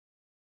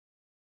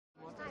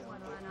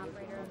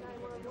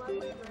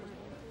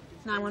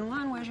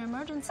911, where's your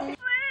emergency?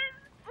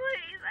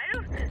 Please,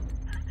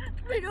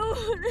 I don't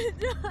want to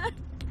die.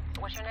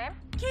 What's your name?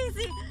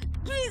 Casey,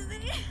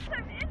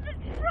 I'm in the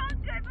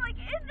trunk. I'm like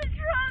in the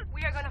trunk.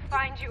 We are gonna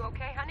find you,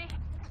 okay, honey?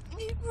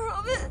 You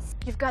promise?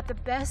 You've got the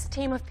best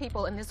team of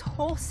people in this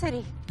whole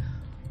city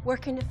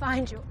working to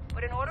find you.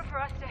 But in order for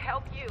us to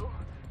help you,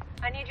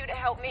 I need you to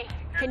help me.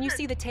 Can you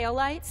see the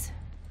taillights?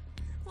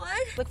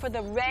 What? Look for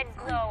the red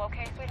glow,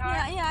 okay,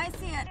 sweetheart? Yeah, I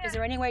see it. Is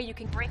there any way you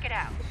can break it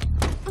out?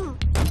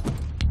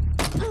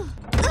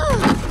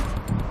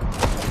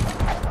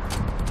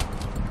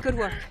 Good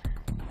work.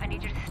 I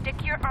need you to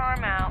stick your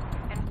arm out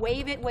and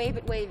wave it,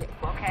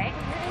 okay?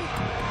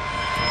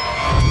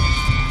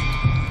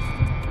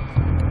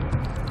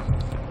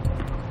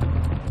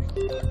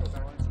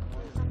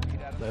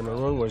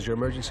 911, where's your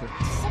emergency?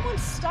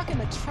 Someone's stuck in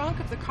the trunk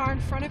of the car in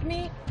front of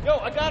me. Yo,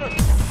 I got him!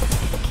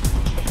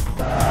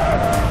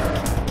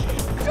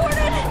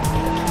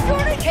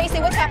 Jordan! Casey,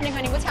 what's happening,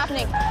 honey? What's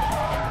happening?